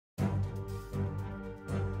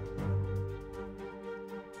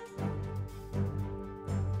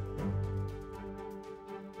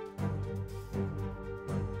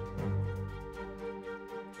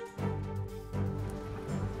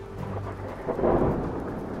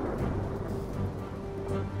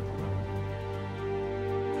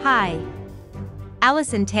Hi.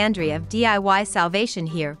 Alison Tandri of DIY Salvation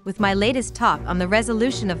here with my latest talk on the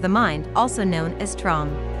resolution of the mind, also known as TROM.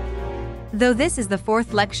 Though this is the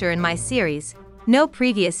fourth lecture in my series, no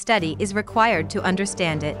previous study is required to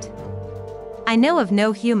understand it. I know of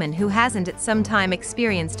no human who hasn't at some time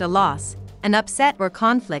experienced a loss, an upset or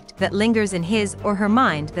conflict that lingers in his or her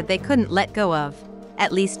mind that they couldn't let go of,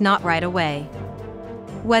 at least not right away.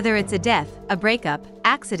 Whether it's a death, a breakup,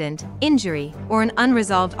 accident, injury, or an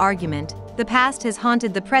unresolved argument, the past has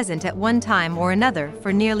haunted the present at one time or another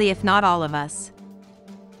for nearly if not all of us.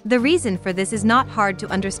 The reason for this is not hard to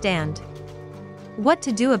understand. What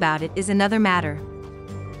to do about it is another matter.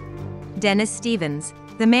 Dennis Stevens,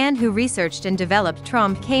 the man who researched and developed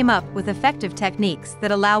TROM, came up with effective techniques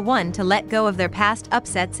that allow one to let go of their past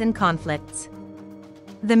upsets and conflicts.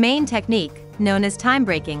 The main technique, known as time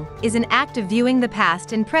breaking, is an act of viewing the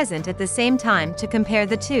past and present at the same time to compare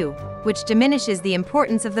the two, which diminishes the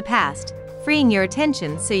importance of the past, freeing your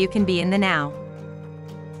attention so you can be in the now.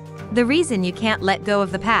 The reason you can't let go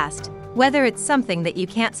of the past, whether it's something that you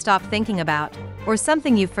can't stop thinking about, or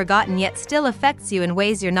something you've forgotten yet still affects you in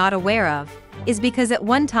ways you're not aware of, is because at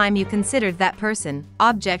one time you considered that person,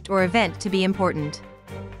 object, or event to be important.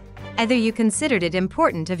 Either you considered it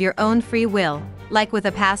important of your own free will, like with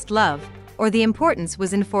a past love, or the importance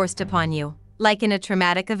was enforced upon you, like in a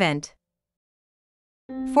traumatic event.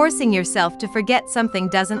 Forcing yourself to forget something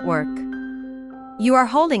doesn't work. You are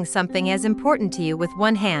holding something as important to you with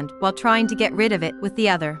one hand while trying to get rid of it with the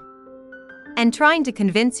other. And trying to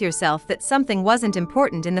convince yourself that something wasn't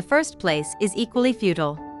important in the first place is equally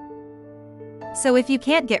futile. So if you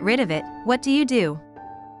can't get rid of it, what do?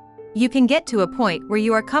 You can get to a point where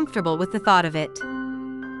you are comfortable with the thought of it.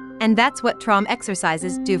 And that's what TROM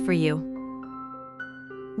exercises do for you.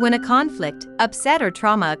 When a conflict, upset, or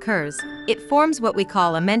trauma occurs, it forms what we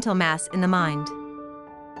call a mental mass in the mind.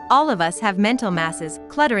 All of us have mental masses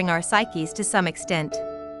cluttering our psyches to some extent.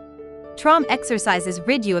 TROM exercises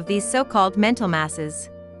rid you of these so-called mental masses.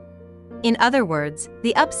 In other words,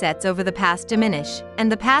 the upsets over the past diminish,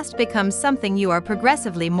 and the past becomes something you are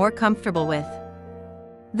progressively more comfortable with.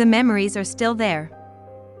 The memories are still there.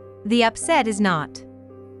 The upset is not.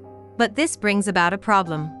 But this brings about a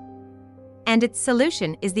problem. And its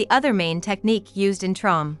solution is the other main technique used in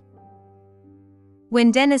TROM.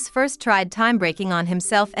 When Dennis first tried time breaking on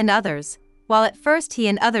himself and others, while at first he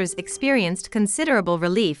and others experienced considerable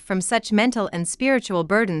relief from such mental and spiritual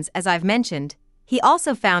burdens as I've mentioned, he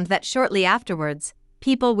also found that shortly afterwards,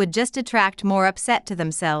 people would just attract more upset to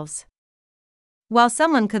themselves. While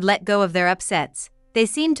someone could let go of their upsets, they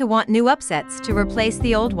seemed to want new upsets to replace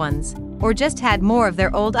the old ones, or just had more of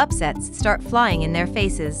their old upsets start flying in their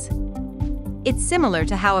faces. It's similar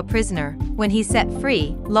to how a prisoner, when he's set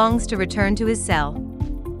free, longs to return to his cell.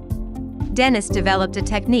 Dennis developed a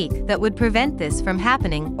technique that would prevent this from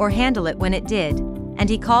happening or handle it when it did, and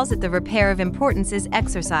he calls it the repair of importances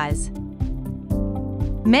exercise.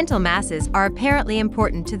 Mental masses are apparently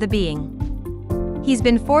important to the being. He's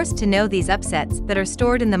been forced to know these upsets that are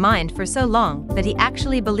stored in the mind for so long that he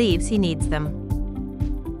actually believes he needs them.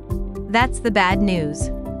 That's the bad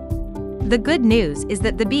news. The good news is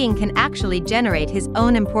that the being can actually generate his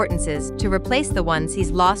own importances to replace the ones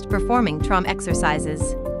he's lost performing TROM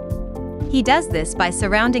exercises. He does this by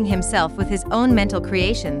surrounding himself with his own mental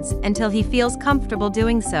creations until he feels comfortable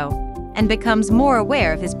doing so, and becomes more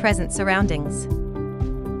aware of his present surroundings.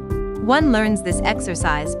 One learns this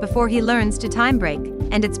exercise before he learns to time break,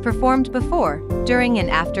 and it's performed before, during, and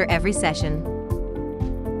after every session.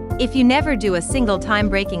 If you never do a single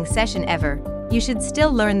time-breaking session ever, you should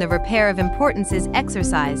still learn the repair of importances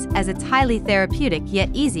exercise, as it's highly therapeutic yet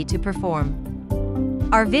easy to perform.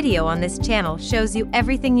 Our video on this channel shows you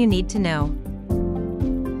everything you need to know.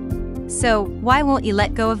 So, why won't you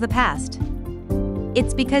let go of the past?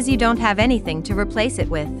 It's because you don't have anything to replace it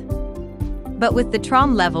with. But with the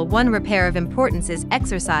TROM Level 1 Repair of Importances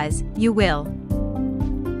exercise, you will.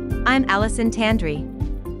 I'm Alison Tandri.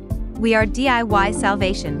 We are DIY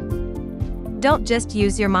Salvation. Don't just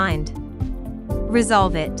use your mind.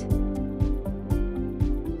 Resolve it.